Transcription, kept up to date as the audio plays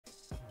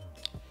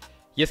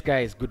Yes,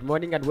 guys, good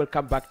morning and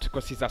welcome back to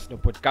Cossy's Arsenal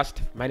podcast.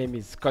 My name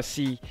is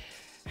Cossy.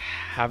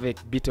 Have a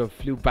bit of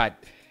flu,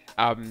 but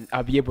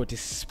I'll be able to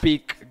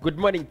speak. Good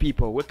morning,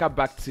 people. Welcome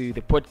back to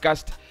the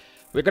podcast.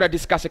 We're going to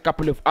discuss a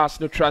couple of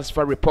Arsenal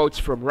transfer reports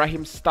from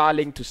Raheem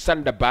to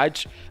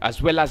Sunderberg,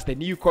 as well as the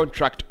new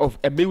contract of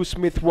Emile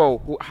Smith-Rowe,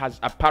 who has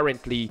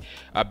apparently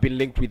been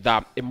linked with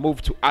a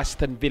move to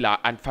Aston Villa.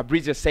 And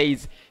Fabrizio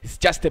says it's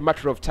just a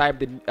matter of time.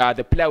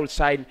 The player will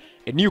sign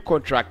a new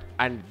contract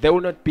and there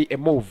will not be a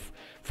move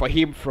for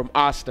him from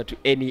Arsenal to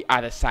any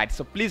other side.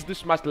 So please do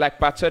smash the like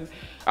button,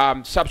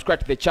 subscribe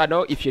to the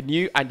channel if you're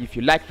new, and if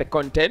you like the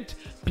content,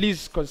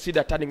 please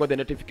consider turning on the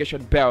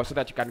notification bell so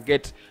that you can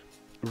get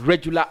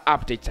regular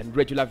updates and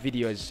regular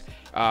videos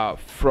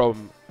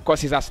from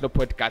Cossy's Arsenal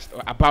podcast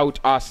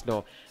about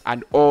Arsenal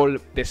and all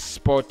the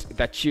sport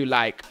that you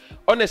like.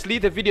 Honestly,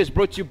 the video is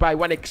brought to you by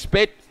One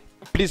Expert.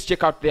 Please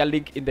check out their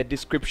link in the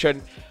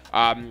description.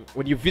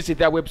 When you visit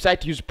their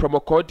website, use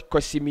promo code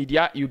Cossy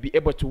Media. You'll be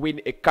able to win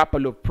a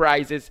couple of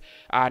prizes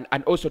and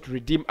also to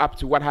redeem up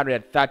to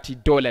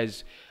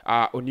 $130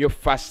 on your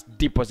first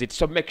deposit.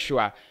 So make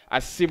sure,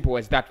 as simple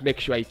as that, make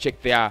sure you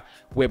check their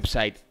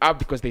website out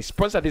because they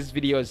sponsor these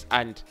videos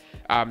and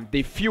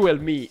they fuel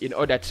me in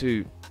order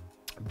to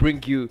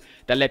bring you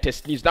the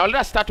latest news. Now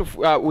let's start off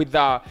with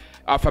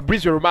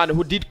Fabrizio Romano,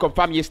 who did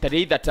confirm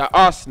yesterday that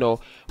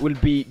Arsenal will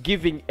be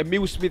giving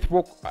Emile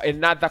Smith-Rowe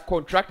another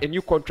contract, a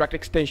new contract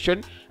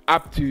extension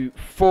up to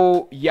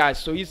 4 years.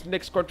 So his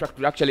next contract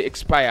will actually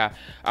expire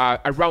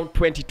around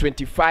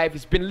 2025.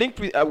 He's been linked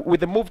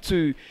with a move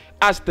to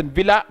Aston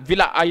Villa.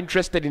 Villa are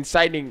interested in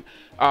signing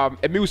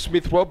Emile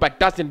Smith-Rowe, but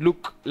doesn't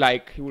look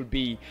like he will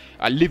be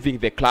leaving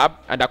the club.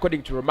 And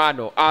according to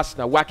Romano,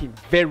 Arsenal working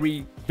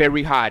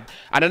very hard,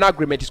 and an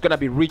agreement is going to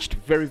be reached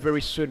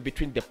very soon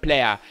between the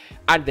player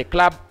and the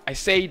club. I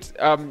said,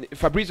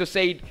 Fabrizio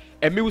said,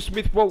 Emile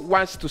Smith-Rowe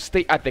wants to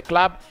stay at the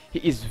club. He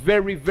is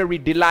very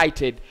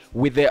delighted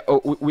with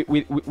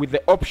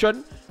the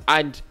option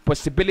and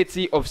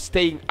possibility of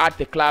staying at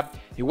the club.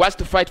 He wants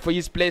to fight for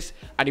his place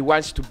and he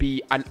wants to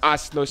be an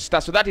Arsenal star.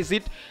 So that is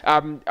it.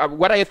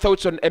 What are your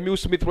thoughts on Emile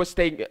Smith-Rowe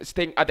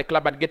staying at the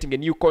club and getting a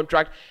new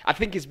contract? I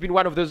think he's been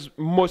one of those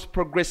most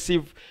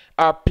progressive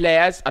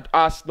players at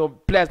Arsenal,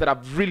 players that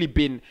have really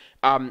been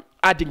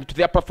adding to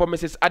their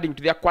performances, adding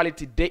to their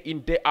quality day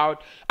in, day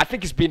out. I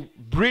think he's been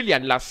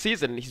brilliant last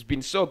season. He's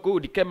been so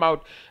good.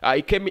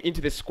 He came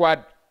into the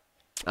squad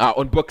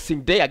on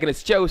Boxing Day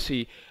against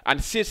Chelsea,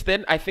 and since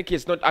then I think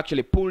he's not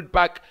actually pulled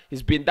back.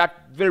 He's been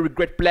that very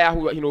great player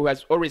who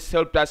has always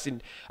helped us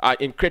in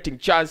creating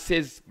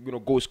chances,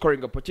 goal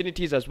scoring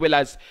opportunities, as well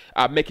as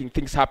making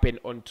things happen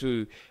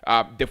onto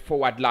the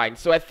forward line.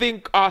 So I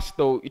think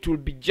Arsenal, it will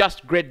be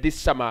just great this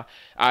summer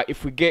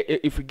if we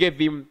gave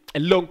him a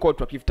long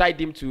contract. We've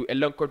tied him to a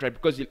long contract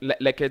because,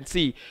 like you can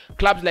see,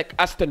 clubs like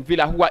Aston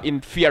Villa, who are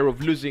in fear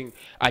of losing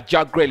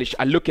Jack Grealish,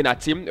 are looking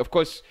at him. Of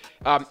course,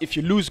 if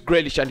you lose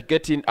Grealish and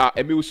get in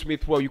Emile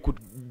Smith-Rowe, you could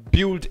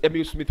build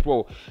Emile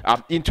Smith-Rowe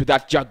into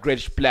that Jack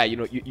Grealish player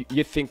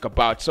you think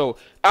about. So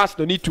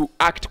Arsenal need to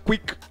act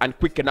quick and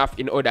quick enough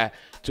in order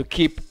to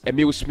keep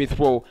Emile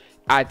Smith-Rowe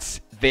at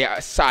their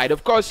side.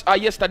 Of course,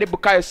 yesterday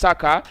Bukayo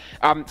Saka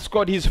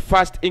scored his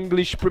first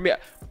English Premier.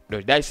 No,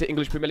 did I say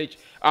English Premier League?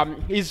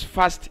 His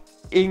first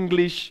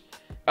English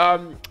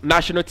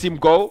national team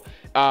goal.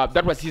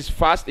 That was his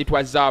first. It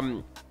was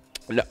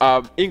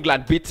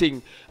England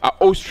beating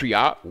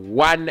Austria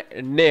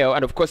 1-0,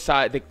 and of course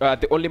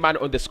the only man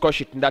on the score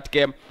sheet in that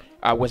game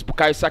was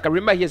Bukayo Saka.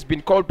 Remember, he has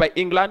been called by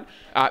England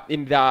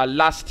in the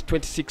last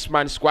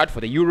 26-man squad for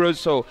the Euros.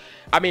 So,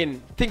 I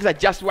mean, things are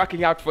just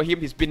working out for him.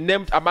 He's been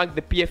named among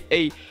the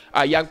PFA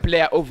Young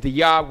Player of the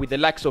Year with the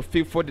likes of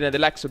Phil Foden and the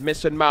likes of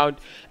Mason Mount.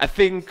 I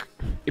think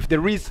if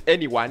there is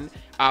anyone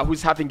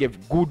who's having a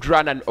good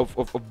run and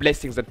of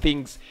blessings and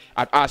things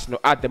at Arsenal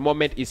at the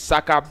moment, is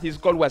Saka. His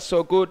goal was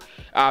so good.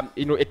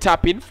 A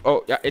tap in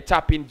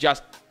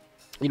just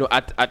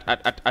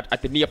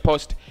at the near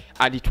post,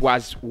 and it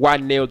was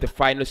 1-0 the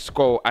final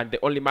score, and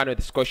the only man on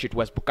the score sheet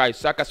was Bukayo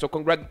Saka. So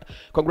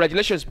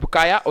congratulations,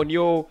 Bukayo, on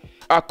your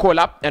call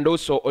up and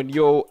also on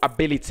your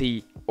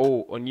ability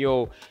on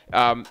your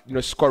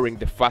scoring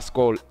the first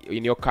goal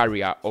in your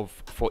career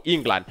for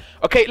England.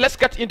 Okay, let's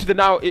get into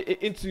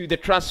the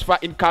transfer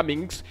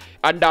incomings,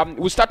 and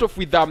we'll start off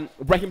with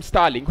Raheem,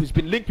 who's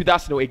been linked with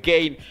Arsenal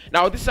again.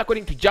 Now this is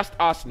according to Just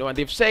Arsenal, and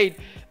they've said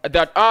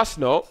that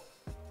Arsenal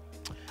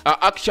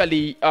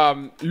actually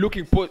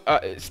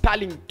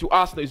Sterling to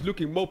Arsenal is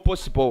looking more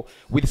possible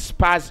with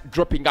Spurs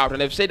dropping out,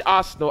 and I've said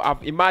Arsenal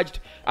have emerged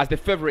as the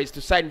favourites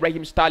to sign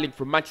Raheem Sterling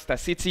from Manchester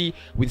City,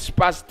 with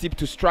Spurs tipped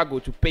to struggle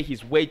to pay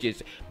his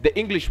wages. The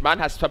Englishman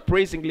has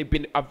surprisingly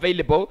been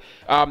available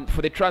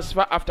for the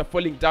transfer after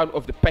falling down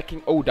of the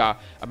pecking order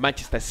at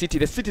Manchester City.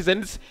 The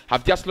Citizens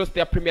have just lost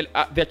their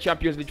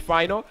Champions League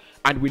final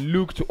and will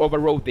look to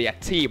overhaul their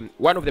team.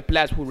 One of the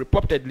players who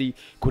reportedly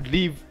could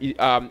leave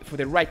for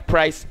the right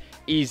price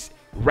is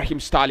Raheem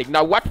Sterling.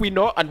 Now, what we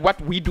know and what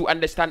we do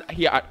understand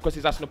here at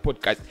Cossy's Arsenal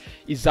podcast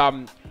is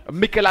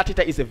Mikel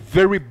Arteta is a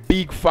very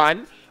big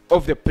fan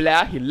of the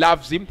player. He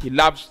loves him. He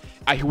loves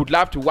he would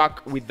love to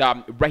work with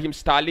Raheem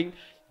Sterling.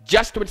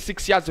 Just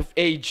 26 years of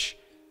age.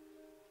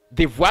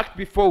 They've worked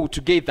before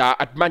together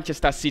at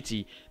Manchester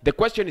City. The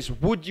question is,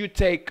 would you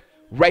take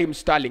Raheem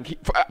Sterling?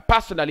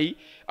 Personally,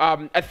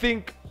 I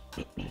think...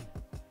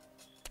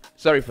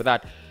 sorry for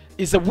that.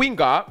 Is a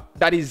winger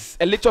that is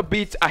a little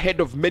bit ahead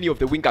of many of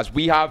the wingers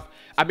we have.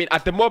 I mean,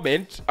 at the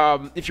moment,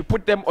 if you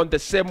put them on the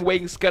same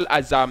weighing scale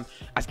as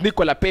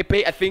Nicola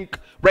Pepe, I think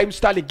Raheem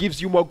Sterling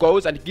gives you more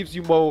goals and gives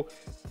you more...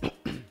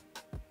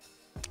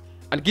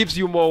 and gives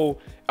you more,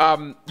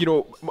 you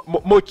know,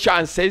 more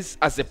chances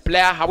as a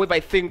player. However, I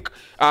think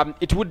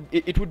it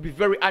would be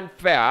very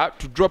unfair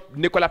to drop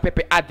Nicola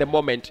Pepe at the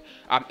moment,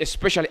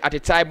 especially at a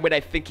time when I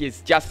think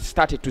he's just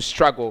started to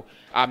struggle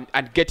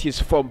and get his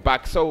form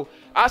back. So,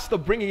 as to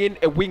bringing in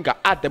a winger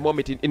at the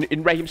moment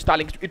in Raheem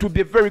Sterling, it would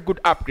be a very good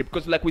upgrade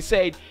because, like we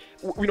said,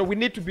 you know, we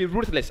need to be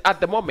ruthless at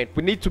the moment.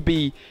 We need to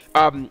be,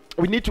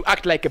 we need to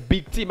act like a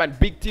big team, and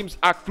big teams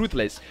act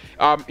ruthless.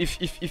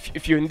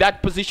 If you're in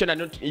that position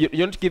and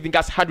you're not giving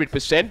us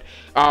 100%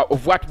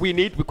 of what we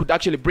need, we could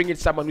actually bring in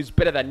someone who's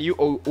better than you,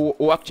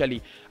 or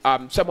actually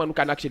someone who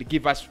can actually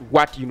give us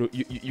what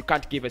you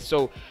can't give us.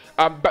 So,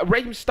 but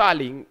Raheem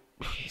Sterling,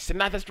 it's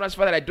another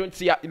transfer that I don't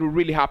see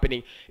really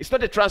happening. It's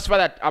not a transfer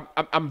that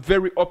I'm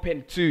very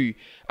open to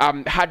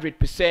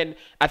 100%.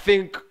 I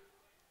think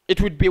it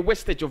would be a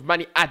wastage of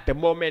money at the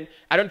moment.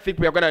 I don't think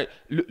we are gonna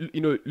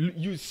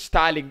use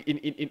Sterling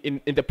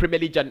in the Premier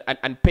League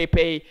and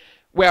Pepe.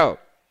 Well,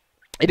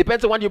 it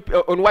depends on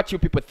what you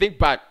people think,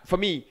 but for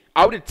me,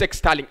 I wouldn't take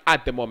Sterling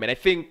at the moment. I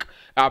think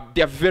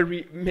there are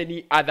very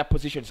many other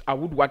positions I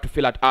would want to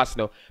fill at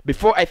Arsenal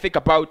before I think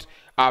about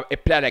a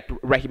player like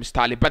Raheem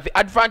Sterling. But the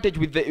advantage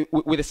with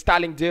the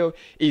Sterling deal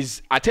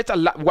is Arteta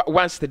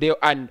wants the deal,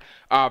 and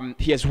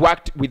he has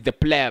worked with the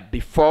player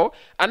before.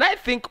 And I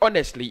think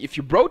honestly, if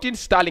you brought in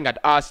Sterling at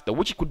Arsenal,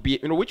 which could be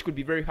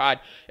very hard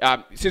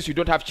since you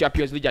don't have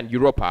Champions League and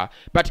Europa,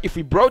 but if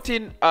we brought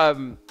in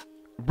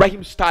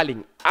Raheem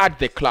Sterling at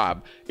the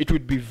club, it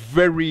would be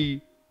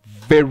very,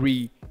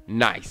 very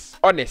nice.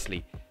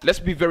 Honestly, let's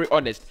be very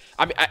honest.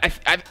 I mean, I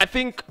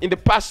think in the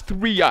past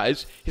 3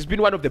 years, he's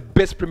been one of the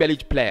best Premier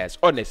League players,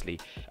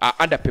 honestly,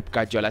 under Pep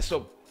Guardiola.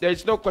 So there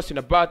is no question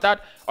about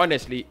that.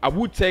 Honestly, I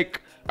would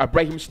take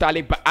Raheem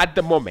Sterling, but at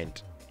the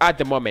moment,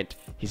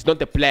 he's not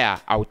the player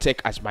I would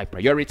take as my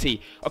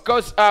priority. Of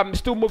course,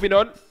 still moving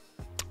on.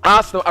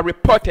 Arsenal are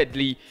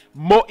reportedly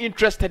more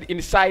interested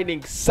in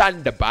signing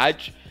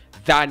Sunderberg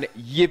than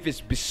Yves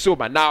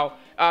Bissouma. Now,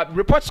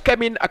 reports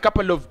came in a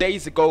couple of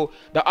days ago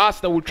that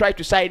Arsenal will try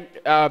to sign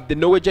the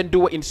Norwegian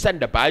duo in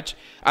Sunderberg,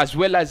 as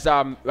well as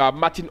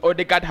Martin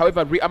Odegaard.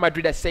 However, Real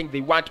Madrid are saying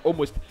they want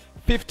almost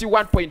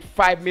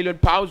 £51.5 million,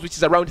 which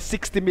is around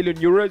 60 million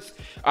euros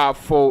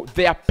for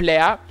their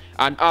player.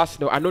 And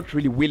Arsenal are not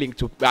really willing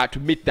to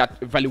meet that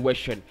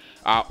valuation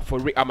for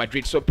Real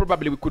Madrid. So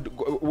probably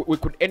we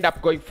could end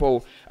up going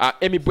for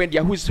Emi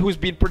Buendia, who's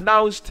been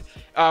pronounced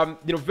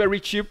very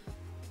cheap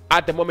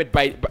at the moment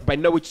by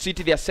Norwich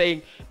City. They are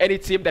saying any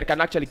team that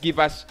can actually give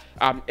us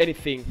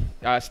anything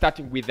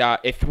starting with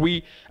a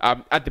 3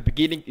 at the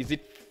beginning, is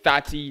it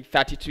 30,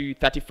 32,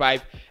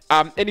 35,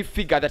 any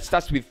figure that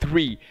starts with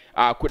 3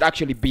 could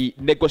actually be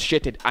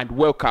negotiated and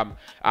welcome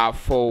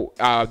for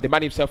the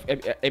man himself,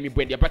 Emi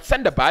Buendia. But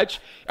Sunderberg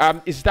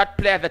is that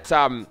player that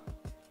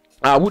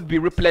would be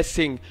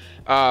replacing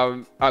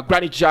Granit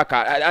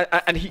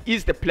Xhaka, and he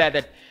is the player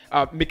that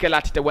Mikel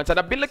Arteta wants. And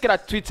I've been looking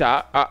at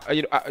Twitter,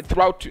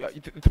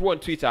 through on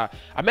Twitter,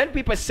 and many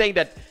people saying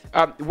that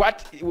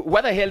what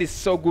the hell is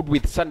so good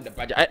with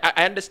Sunderberg.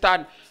 I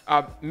understand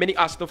many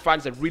Arsenal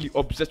fans are really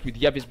obsessed with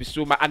Yves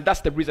Bissouma, and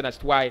that's the reason as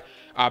to why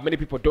many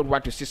people don't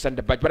want to see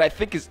Sunderberg. But I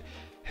think it's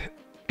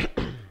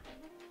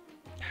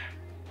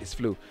it's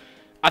flu.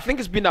 I think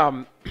it's been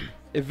a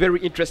very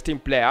interesting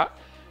player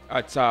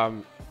at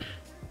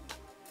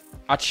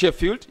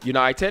Sheffield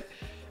United.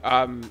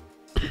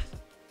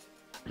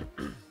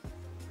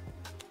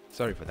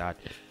 Sorry for that.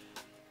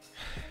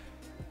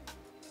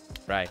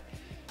 Right.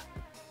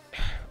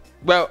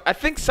 Well, I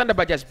think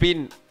Sunderberg has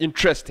been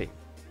interesting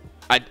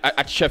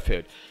at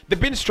Sheffield. They've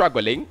been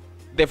struggling.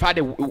 They've had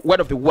one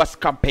of the worst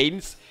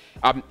campaigns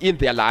in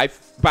their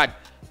life, but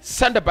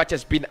Sunderberg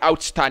has been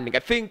outstanding. I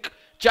think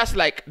just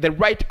like the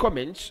right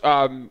comments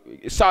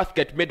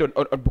Southgate made on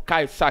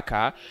Bukayo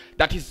Saka,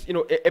 that is,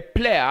 a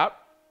player,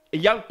 a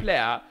young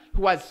player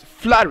who has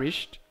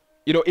flourished,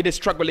 in a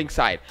struggling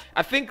side.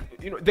 I think,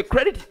 the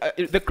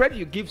credit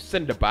you give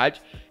Sunderberg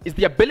is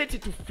the ability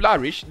to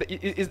flourish.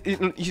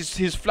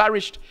 He's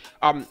flourished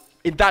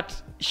in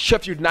that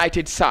Sheffield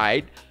United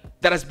side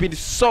that has been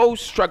so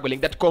struggling,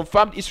 that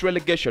confirmed its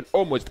relegation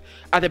almost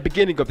at the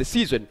beginning of the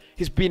season.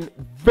 He's been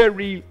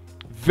very,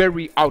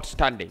 very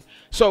outstanding.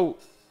 So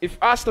if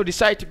Arsenal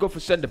decide to go for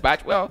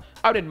Sunderberg, well,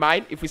 I wouldn't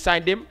mind. If we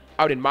signed him,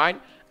 I wouldn't mind.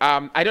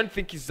 I don't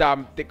think he's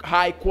the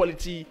high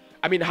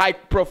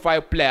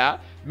profile player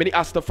many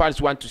Arsenal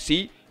fans want to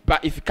see,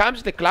 but if he comes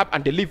to the club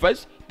and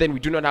delivers, then we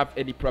do not have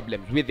any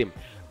problems with him.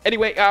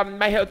 Anyway,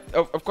 my health,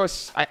 of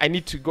course, I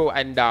need to go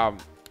and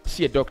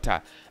see a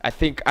doctor, I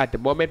think, at the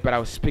moment, but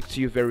I'll speak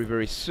to you very,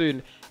 very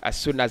soon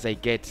as I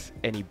get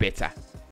any better.